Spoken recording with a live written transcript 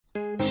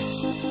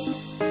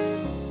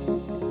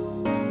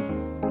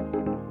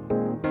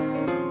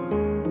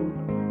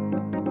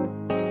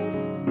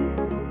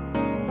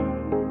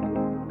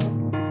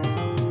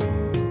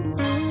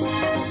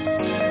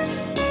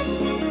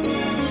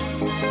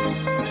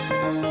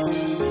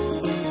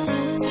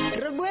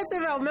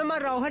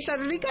mara ho hla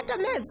re ka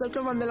tametsa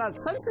tlo mamela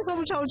tshantse so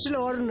motšhaotšhile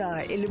wa rona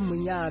e le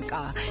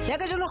Monyaka ya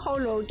ka jalo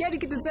kgaolo ke a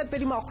dikete tse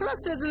pedi makgolo a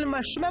tsheletse le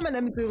mashome a mane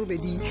a metso e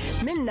robedi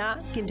mme nna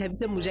ke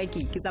Nthabise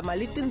Mojaki ke tsamaya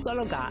le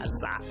Tintswalo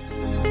Gasa.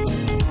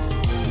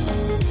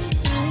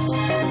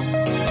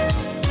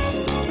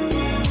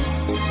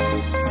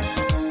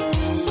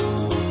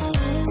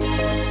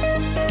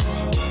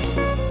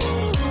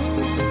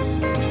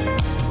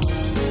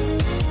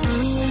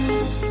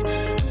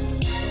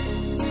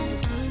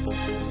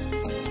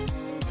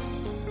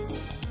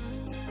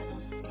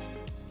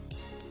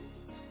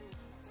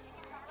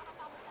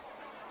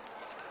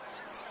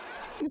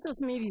 Mr.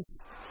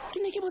 Smavis, ke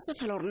ne ke botsa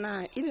fela hore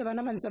na ebe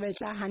bana ba ntse ba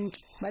tla hantle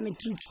ba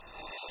matric.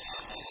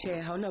 Che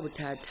ha ona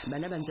bothata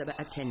bana ba ntse ba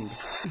attend.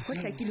 Ho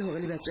hlakile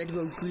hore le batswadi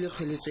ba utlwile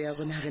kgoeletso ya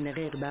rona ha re ne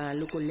re ba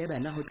lokolle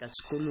bana ho tla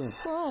sekolong.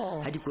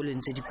 Ha dikolong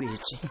tse di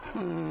kwetse.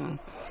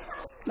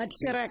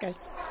 Matitjhere ka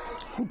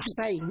ho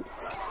thusa eng?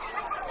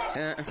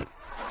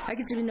 Ha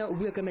ke tsebina o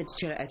bua ka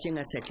matitjhere a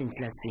tsenga sa tleng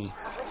classeng.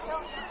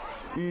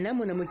 Nna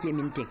mona mo ke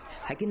emeng teng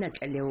ha ke na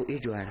tlaleho e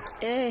jwalo.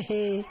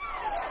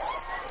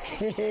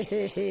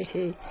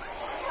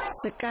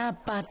 Se ka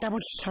pata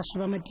bohlaswa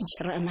ba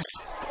matitjhere ana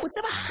o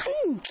tseba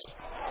hantle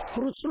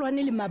hore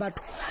tsolwane le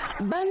mabatho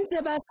ba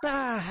ntse ba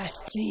sa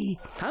tle.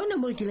 Ha ona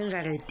mo ke leng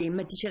ra re teng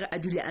matitjhere a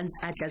dule a ntse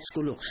a tla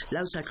sekolong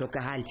la o sa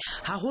hlokahale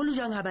haholo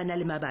jwang ha bana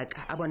le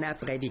mabaka a bona a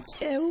private.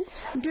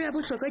 Ntho ya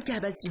bohlokwa ke ha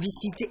ba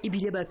tsebisitse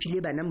ebile ba phile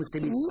bana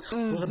mosebetsi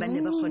hore ba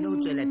ne ba kgone ho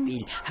tswela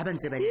pele ha ba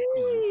ntse ba le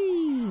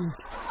siyo.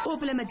 O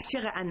pela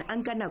matitjhere ana a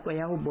nka nako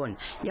ya ho bona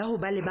ya ho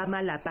ba le ba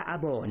malapa a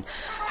bona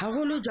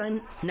haholo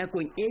jwang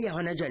nakong e ya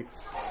hona jwale.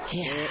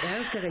 Ha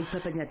o ka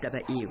ipapanya taba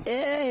eo.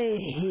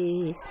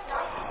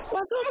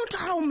 Wa se motho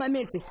ha o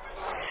mametse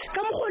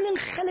ka mogoleng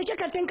kgeleke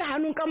ka teng ka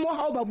hanong ka mo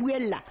ha o ba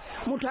buella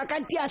motho a ka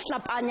tia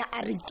hlapanya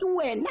a re ke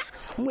wena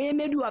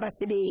moemedi wa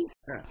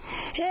basebetsi.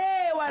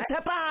 Wa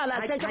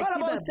tshepahala tle ke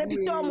bona ba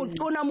sebetsi wa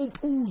motona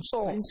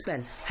moputso.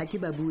 Principal ha ke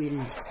ba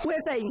buelle o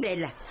etsa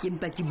fela ke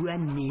mpa ke bua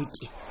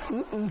nnete.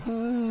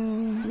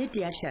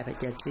 Nnete ya hlaba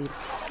ke a tseba.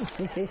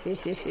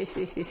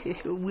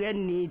 O bua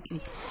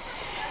nnete.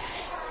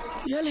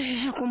 Jale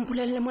go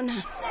mpolelle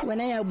mona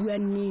wena ya bua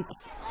nnete.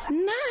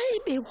 Nna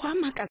ebe wa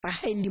makatsa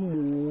ha ile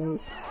mo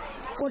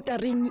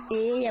kotareng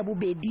e ya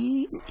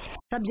bobedi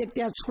subject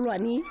ya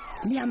tsholwane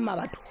le ya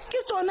mabatho ke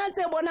tsona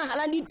tse bona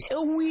hala di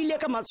theoile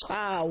ka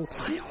matshwao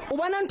o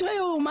bona ntho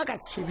eo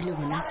makatsa shebile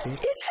bona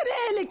e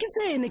tshebele ke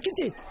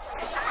tsene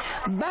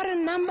bare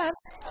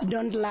numbers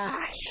don't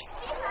lie.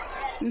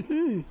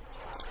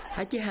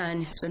 Ha ke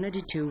hane tsona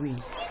di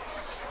theoile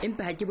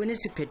empa ha ke bone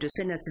sephetho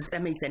sena se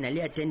tsamaisana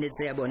le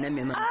attendance ya bona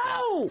mema.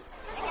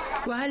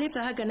 Wa halefa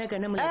ha kana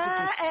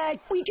molekete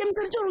o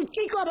ikemiseditse hore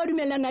ke tlo ba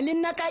dumelana le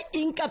nna ka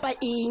eng kapa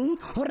eng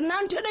hore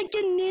na ntho ena ke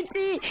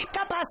nnete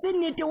kapa se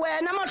nnete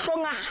wena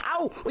mahlong a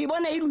hao o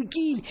ibona e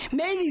lokile.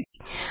 Mavis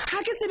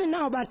ha ke tsebe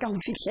na o batla ho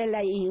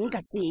fihlela eng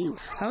ka seo.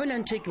 Ha hona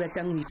ntho e ke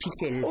batlang ho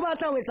ifihlella. O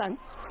batla ho etsang?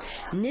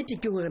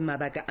 Nnete ke hore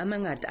mabaka a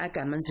mangata a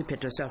ka mang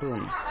sephetho sa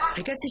rona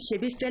re ka se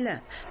shebe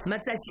fela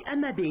matsatsi a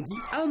mabedi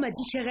ao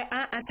matitjhere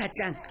a sa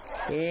tlang.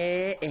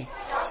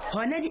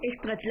 Hona di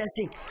extra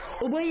classing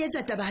o bo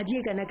etsa taba ha di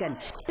e kana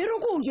e re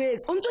go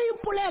jwetsa o ntse o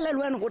ipolela le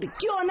wena gore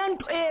ke yona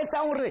ntho e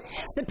etsang gore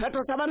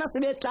sephetho sa bana se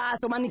be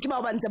tlase mane ke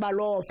ba ba ntse ba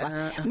lofa.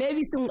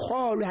 Maybe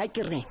sengkgolwe ha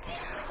ke re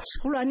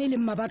tsholwane le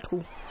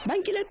mabatho ba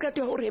nkile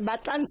qeto hore ba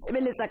tla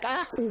ntshebeletsa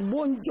ka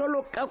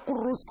bonjolo ka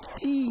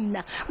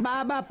Christina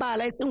ba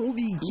bapala e seng ho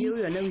biki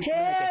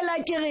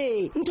hela ke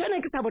re ntho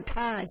ena ke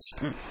sabotage.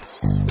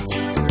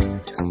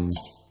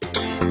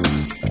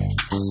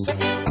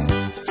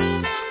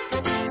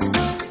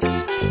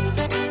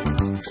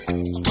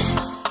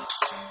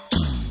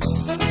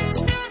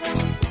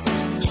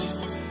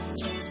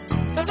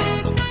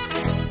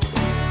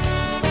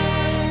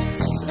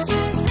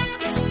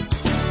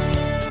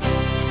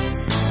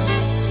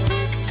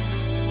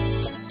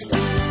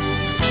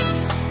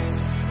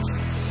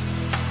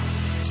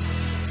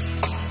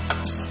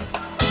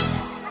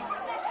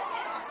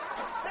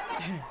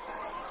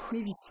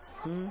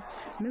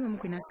 Mme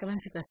mokgwena se ka ba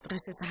ntshetsa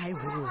stress sa hae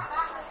ho rona.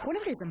 Rona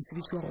re etsa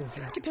mosebetsi wa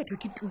rona. Ke phetho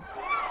ke tu.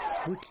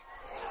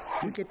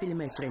 Butle pele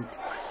my friend.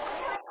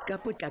 Ska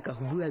potlaka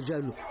ho bua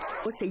jwalo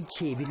o sa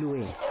itshebe le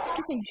wena.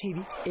 Ke sa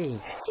itshebe?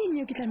 Ke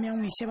eng ke tlameha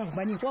ho isheba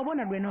hobane wa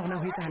bona le wena hore na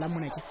ho etsahala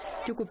mona ke.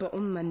 Ke kopa o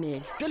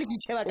mmamele. Jwale ke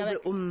itsheba ka ba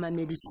o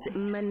mmamedise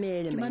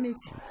mmamele.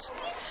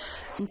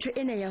 Ntho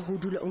ena ya ho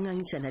dula o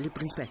ngangisana le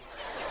principal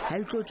ha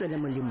e tlo tswela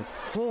molemo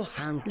ho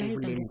hang ka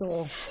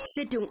boleng.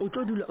 Seteng o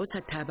tlo dula o sa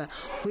thaba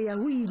ho ya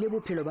ho ile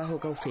bophelo ba ho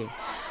kaofela.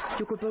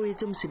 Ke kopa o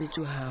etse mosebetsi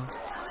wa hao.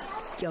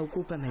 Ke a o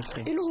kopa my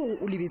friend. E le hore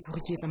o lebetse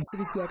hore ke etsa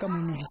mosebetsi wa ka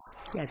Monolisi.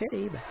 Ya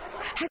tseba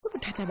ha se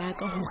bothata ba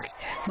ka hore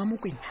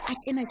mamokweng a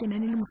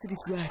kenane le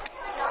mosebetsi wa ka.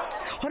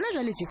 Hona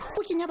jwale tje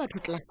o kenya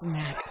batho classeng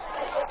ya ka.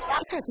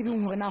 Ke sa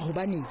tsebeng hore na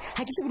hobaneng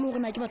ha ke tsebe le hore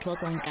na ke batho ba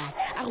tswang kae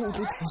a re o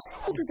tlo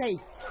thusa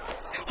eng.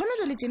 Hona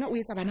jwale tjena o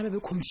etsa bana ba be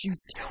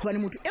confused hobane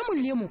motho e mong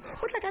le e mong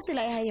o tla ka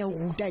tsela ya hae ya ho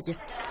ruta ke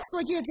so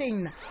ke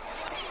etseng nna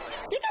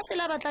ke ka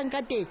tsela batlang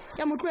ka teng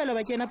ke mo tlohela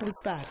ba kena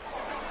principal.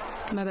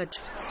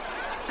 Mabatho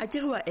a ke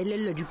re wa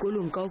elellwa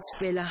dikolong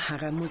kaofela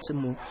hara motse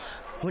moo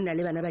ho na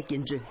le bana ba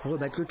kentsweng hore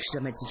ba tlo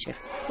thusa matitjhere.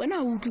 Wena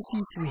ha o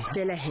utlwisiswe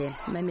Fela he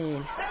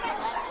mamela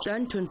tswa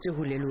ntho ntse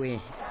ho le le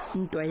wena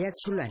ntwa ya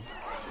tsholwana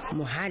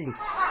mohale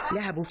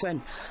le ha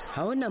bofana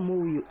ha ona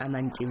moo yo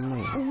amang teng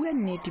wena. o bua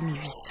nnete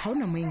Mavis ha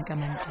ona moo e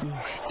nkamang teng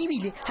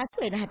ebile ha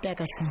se wena hape a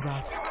ka hlong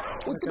jwalo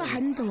o tseba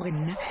hantle hore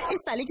nna e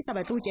sale ke sa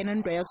batle ho kena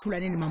ntwa ya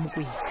tsholwane le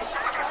Mamokwena.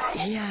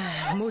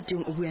 Ya mo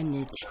teng o bua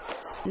nnete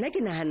nna ke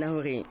nahana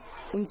hore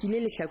o nkile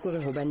lehlakore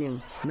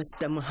hobaneng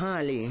Mr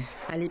Mohale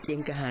a le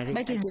teng ka hare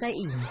Bakeng sa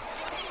eng?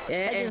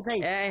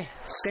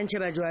 ska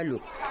ntjheba jwalo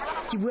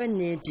ke bua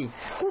nnete.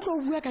 O tlo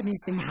bua ka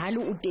Mr Mohale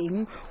o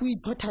teng o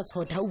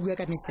itshotha-tshotha o bua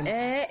ka Mr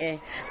Mohale.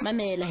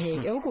 Mamela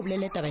he e go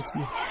bolele taba ke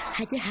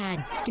ha ke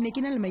hane ke ne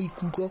ke na le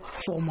maikutlo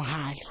for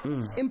Mohale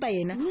empa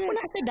yena o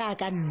na se da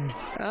ka nna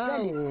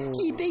jwale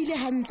ke ipeile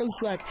hantle o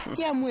swaka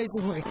ke a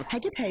moetse hore ha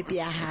ke type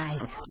ya hae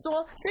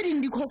so tse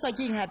ding di khoswa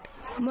ke eng hape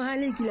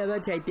Mohale ke la ba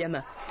type ya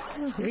ma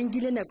re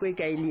nkile nako e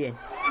kae le yena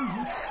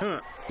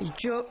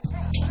jo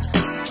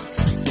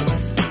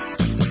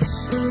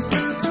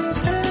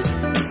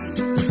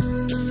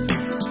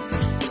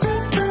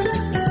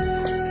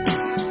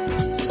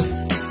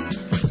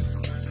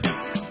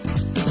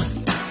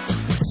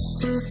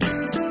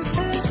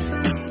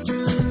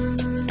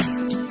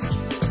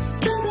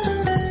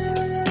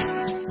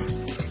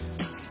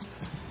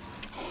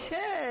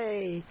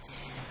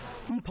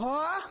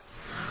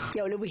ke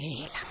o le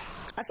bohela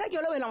a tsa ke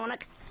o le wena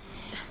ngwanaka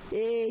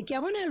ke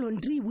a bona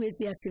laundry e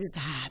boetse ya sebetsa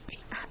hape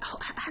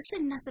ha se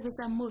nna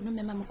sebetsang moo no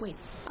mema Mokwena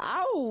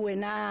ao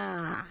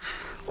wena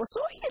o so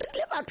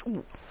hirile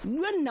batho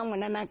bua nna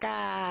ngwanana ka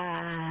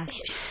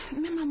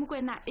mema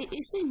Mokwena e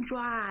seng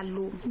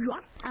jwalo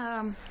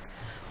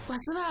wa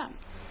tseba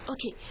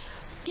okay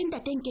ke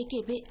ntate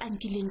Nkekebe a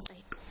nkileng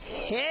qeto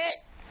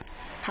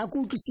ha ke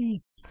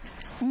utlwisisi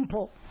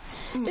mpho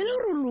e le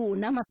re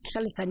lona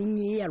masehlalesaneng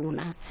e ya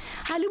lona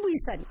ha le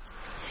buisane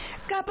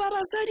kapa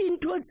basadi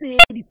ntho tse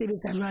di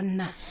sebetsa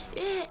jwanna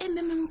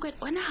mema Mokwena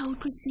wena ha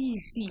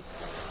utlwisisi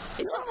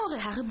e se hore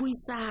ha re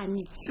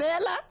buisane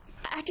fela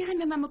a ke re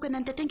mema Mokwena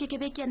ntate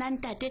Nkekebe ke yena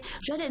ntate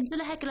jwale ntse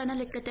le ha ke lona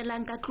le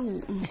qetelang ka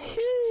tlung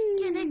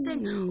ke ene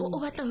tseng o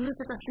batla ho re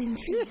setsa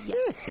Cynthia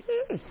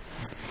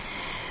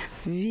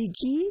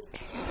Vicky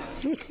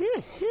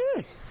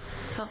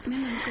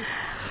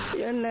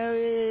yona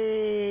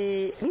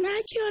nna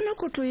ke yona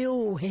kotlo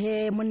eo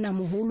he monna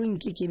moholo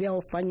Nkekebe a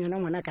o fang yona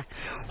ngwanaka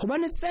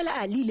hobane fela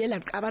a lile la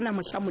qabana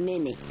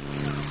mohlamonene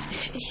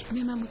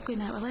mema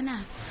Mokwena wa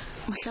bona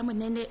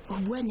mohlamonene o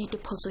bua nnete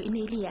phoso e ne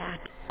ile ya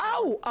ka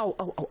au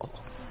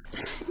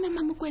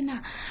mema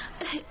Mokwena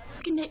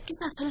ke ne ke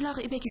sa tshwanela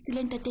hore ebe ke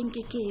sile ntate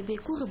Nkekebe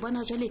ke re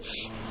bona jwale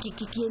ke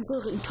entse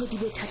hore ntho di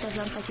be thata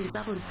jwang pakeng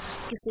tsa rona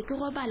ke se ke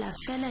robala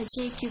fela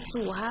je ke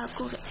tsoha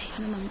gore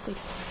mema Mokwena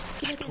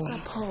ke tsa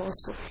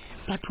phoso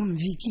batho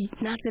Vicky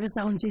na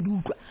sebetsa go ntse di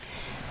utlwa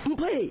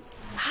mphe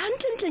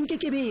hantle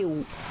Nkekebe eo o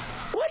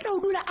tla o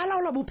dula a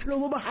laola bophelo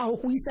bo ba gago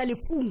go isa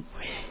lefung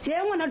he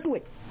ngwana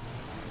twe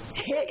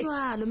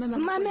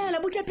mamela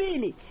botla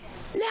pele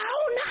le ha o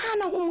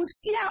nagana go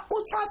mosia o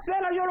tswa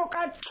fela jalo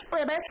ka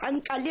tsweba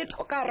sanka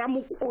letho ka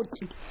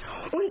ramokoti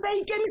o ntse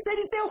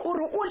ikemiseditse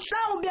gore o tla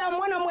o bea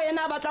mona mo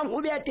yena a batlang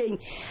go bea teng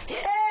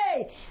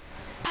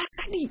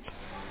basadi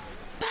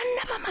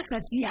banna ba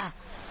matsatsi a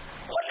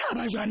go tla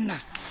ba jwanna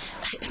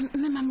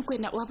mema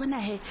Mokwena wa bona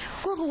he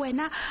gore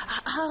wena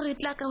ha re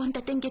tla ka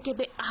ntate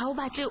Nkekebe ha o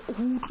batle ho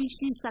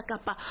utlwisisa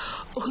kapa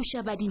ho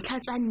sheba dintlha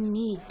tsa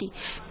nnete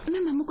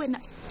mema Mokwena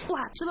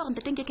wa tseba gore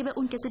ntate Nkekebe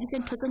o nketseditse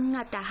ntho tse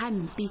ngata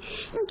hampe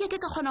nkeke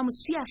ka kgona mo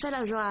sia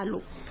fela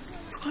jwalo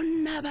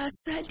onna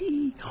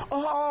basadi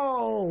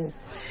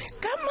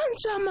ka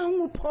mantswe a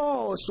mang o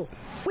phoso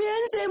o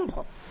entse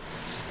mpho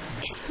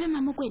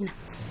mema Mokwena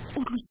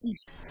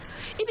utlwisisa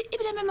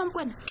ibile mema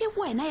Mokwena ke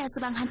wena ya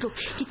tsebang hantle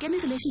ke kene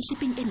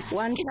relationshiping ena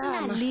ke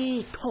sena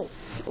letho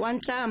wa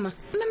ntlama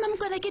mema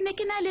Mokwena ke ne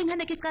ke na leng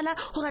hane ke qala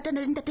ho ratana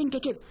le ntate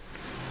Nkekebe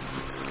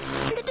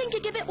ntate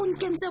Nkekebe o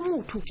nkentse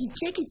motho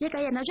ke je ka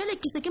yena jwale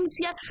ke se ke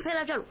msia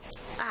fela jalo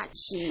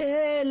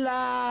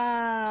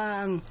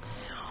helang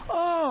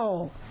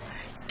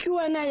ke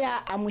wena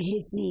ya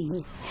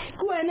amohetseng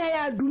ke wena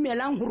ya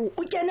dumelang hore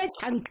o kene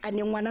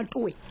tjhankaneng ngwana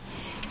towe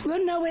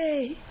yona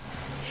we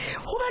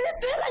go ba le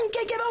fela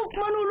Nkekebe o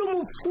fumana o le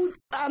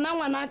mofutsana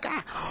ngwanaka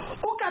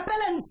o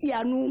kapela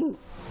ntsianong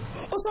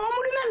o so mo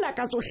dumella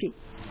ka tsohle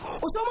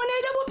o so mo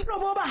neile bophelo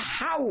bo ba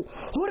hao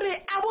hore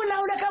a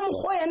bolaole ka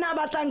mogho yena a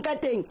batlang ka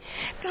teng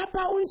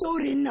kapa o ntse o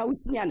re nna o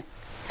senyana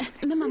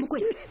mema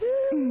Mokwena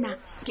nna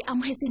ke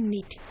amohetse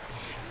nnete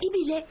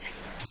ibile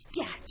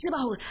ke a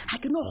tseba hore ha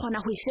ke no kgona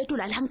ho e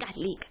fetola le hanka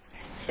leka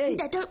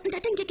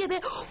ntate Nkekebe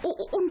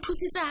o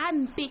nthusitse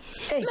hampe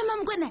mema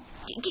Mokwena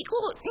ke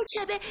go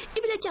ntshebe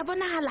ibile ke a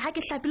bonahala ha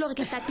ke hlapile hore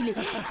ke hlapile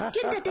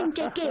ke ntate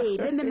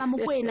Nkekebe mema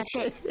Mokwena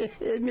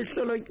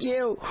mehlolo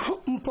keo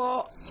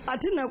mpho a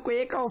thina go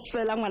e ka o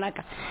fela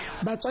ngwanaka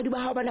batswadi ba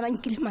hao bana ba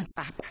nkile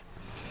matsapa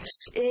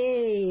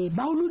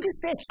ba o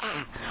lokisetsa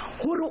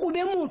gore o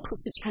be motho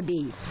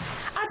setšhabeng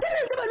a tsene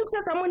ntse ba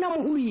lokisetsa mona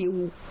moholo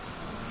eo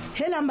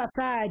helang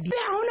basadi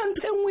ha ona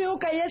ntho e nngwe o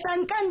ka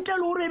etsang ka ntle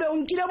le hore be o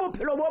nkile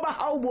bophelo bo ba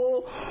hao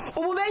bo o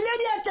bo beile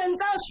diateng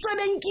tsa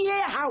swebenki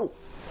e hao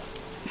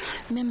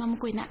Mema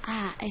Mokoena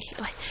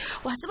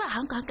wa tseba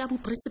hang ka bo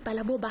principal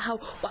bo ba hao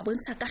wa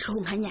bontsha ka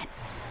hlong hanyane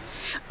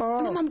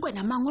Mema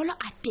Mokoena mangolo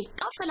a teng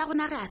ka ofela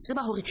rona re a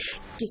tseba hore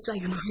ke tswa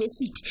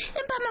university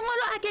empa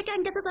mangolo a ke ka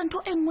nketsetsa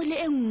ntho e nngwe le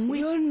e nngwe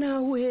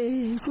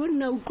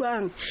yona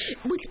utlwang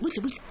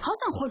butle ha o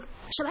sa nkgolo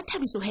sheba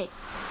Thabiso he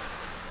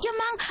ke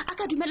mang a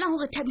ka dumelang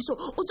hore Thabiso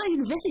o tswa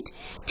university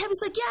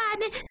Thabiso ke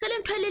ane se le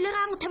ntho le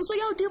rang Thabiso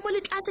ya o di mo le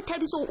class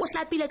Thabiso o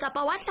hlapile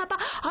kapa wa hlapa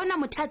ha ona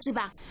mothatsi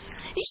ba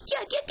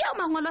ke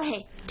mangolo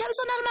he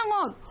Thabiso na le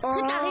mangolo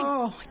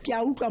ke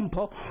a utlwa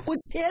mpho o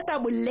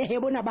tshetsa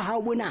bollehe bona ba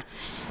hao bona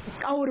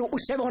ka hore o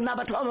shebe hona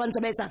batho ba bantse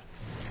ba etsang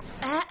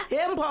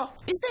Mpho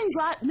iseng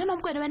jwa Mema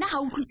Mokoena wena ha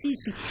o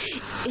utlwisisi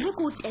e re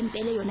ko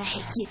tempele yona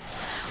heke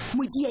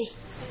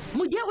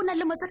modie o na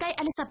le motsakae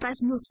a le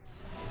surprise news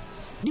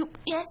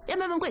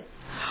Mema Mokoena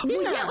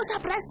modie o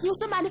surprise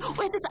news mane o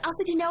etsetsa a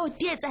se dineo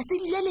tietsa tse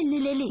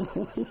le leng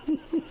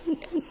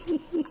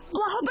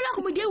wa hopola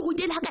go modie o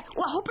rutele haka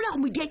wa hopola go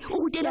modie o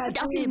rutele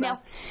feta o se dineo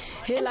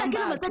hela ke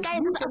motsakae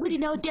etsetsa a se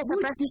dineo tie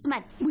surprise news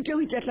mane butse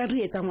o itlatla re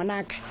etsa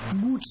ngwanaka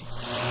butse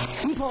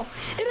mpho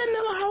e be mme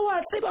wa hao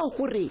a tseba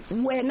gore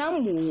wena mo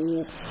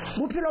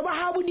bophelo ba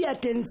hao bo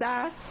diateng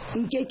tsa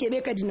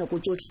nkekebe ka dinako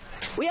tsotlhe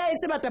o ya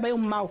etse bataba yo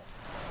mmao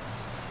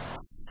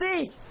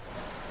se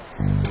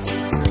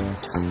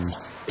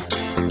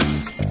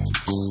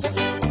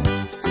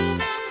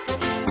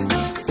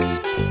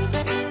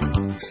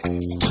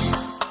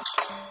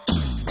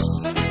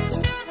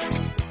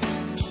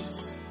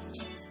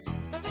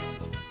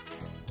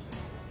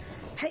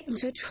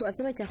mfethu wa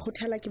tseba ke a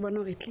kgothala ke bona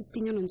hore at least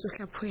nyana ntse o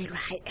hlaphoelwa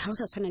ha o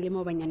sa tshwana le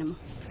mo banyana mo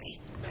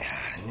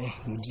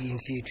modie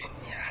mfethu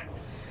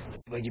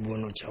tseba ke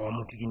bona o tšhawa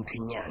motho ke ntho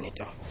nyane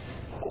tao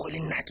ko le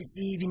nna ke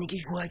tsebe ne ke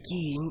jwa ke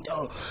eng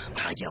tao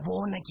ga ke a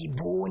bona ke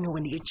bone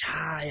gore ne ke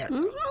tšhaya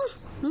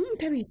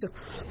Thabiso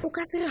o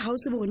ka se re ha o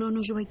tsebe gore o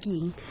no jwa ke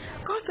eng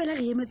ka fela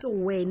re emetse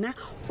wena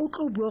o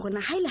tlo bua gore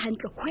ha ile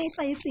hantle ho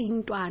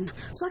etsahetseng ntwana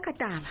tswa ka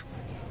taba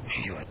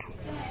batho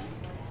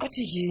a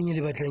tsheng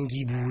le batlang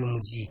ke bue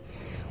modie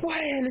wa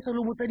le sa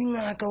lo botsa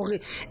dingaka hore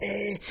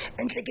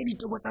entle ke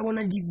ditoko tsa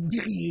bona di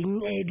reng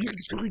di re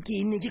tsore ke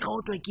eng ke ka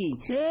otwa ke eng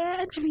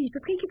Thabiso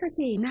se ke tsa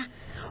tsena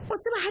o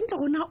tseba hantle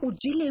gona o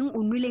jeleng o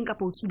nweleng ka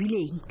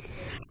potsubileng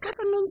ska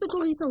tla ntse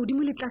tlo isa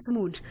hodimo le class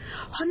mona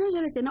hona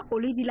jale tsena o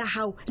le di la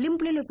hao le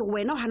mpoleletse go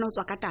wena o hana o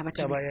tswa ka taba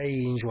ya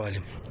eng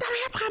jwale taba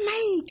ya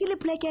pramai ke le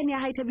plan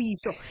ya hae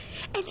Thabiso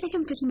entle ke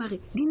mfetsi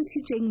mare di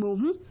ntshitseng mo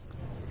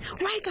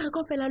wa e ka re go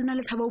fela lona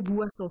le thaba o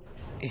bua so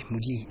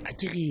modie a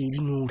ke re di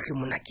nohle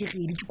mona ke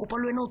re di kopa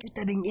le wena o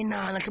tsetabeng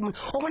ena hle mona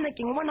o bona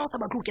keng o bona o sa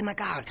batho o kena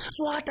ka gare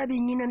so a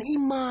tabeng ena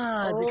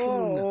imaze hle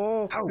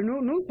mona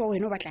no so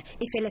wena o batla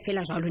e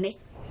fela jalo ne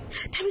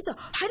Thabiso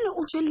ha ne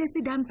o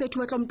shwelletse dam fethu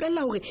batla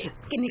mpella hore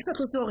ke ne ke sa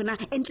tlose hore na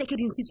entle ke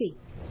dintsitseng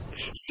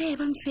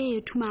sheba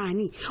mfethu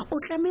mane o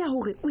tlamea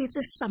hore o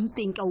etse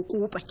something ka o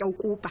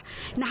kopa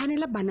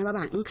nahanela bana ba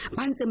bang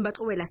ba ntseng ba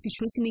tlowela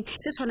situationeng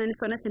se tshwana le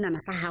sona senana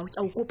sa hao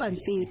ka o kopa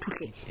mfethu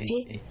hle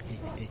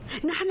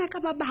nahana ka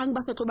ba bang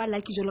ba sa tlo ba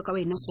like jolo ka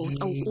wena so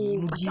ka o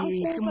kopa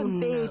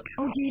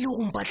mfethu o di le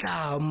go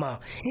mpatlama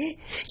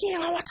ke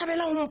nga wa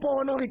thabela go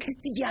mpona hore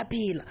Kristi ke a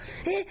phela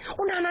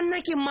o nana nna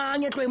ke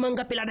mang ya tlo emang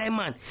ka pela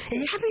diamond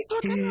Thabiso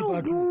ka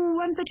o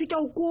bua mfethu ka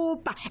o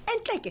kopa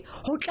entleke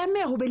ho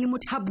tlamea ho be le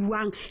motho a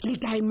buang le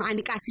diamond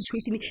ka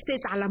situation se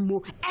tsalang mo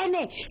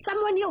ene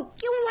someone yo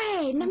ke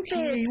wena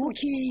mfethu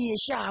okay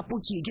sharp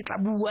okay ke tla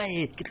bua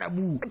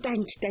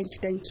thank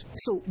you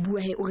so bua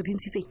he o re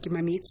dintshitse ke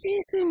mametse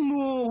se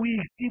mo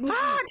weeks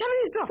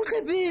Thabiso o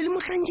tlebele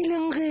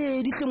mohlankileng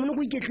re di hle mona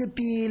go iketle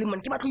pele man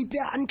ke batlo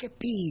ipea antle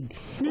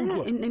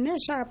pele ne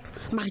sharp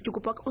mara ke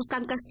kopa o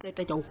stand ka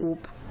straight ka o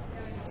kopa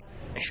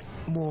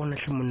bona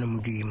hle monna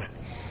modimo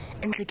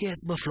entle ke ya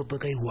tseba flop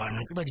ka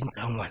iwana tseba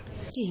dintsa ngwana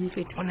ke eng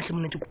fethu ona hle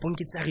monna ke kopong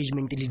ke tsa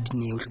arrangement le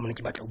dineo hle monna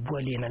ke batla o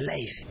bua le ena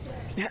live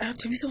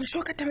Thabiso go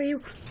shoka taba eo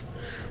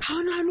ha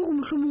ona hano go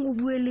mohlomong o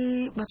bue le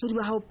batsodi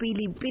ba hao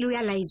pele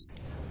ya live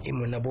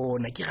monna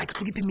bona ke ra ke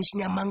tlhoke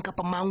permission ya mang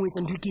kapa mang o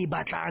etsa ntho ke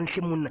batlang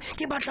hle monna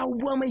ke batla o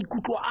bua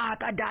maikutlo a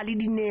ka dale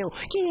dineo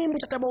ke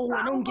motata ba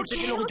wena o nketse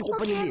ke le go ke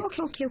kopane le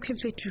okay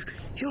fethu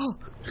yo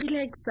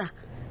relaxa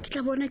ke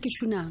tla bona ke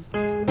shunang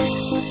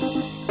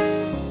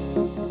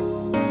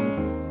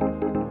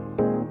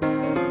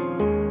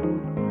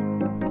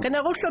kana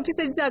go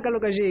hlophiseditse ka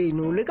loka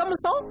jeno le ka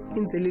moso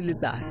ntse le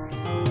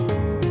letsatsi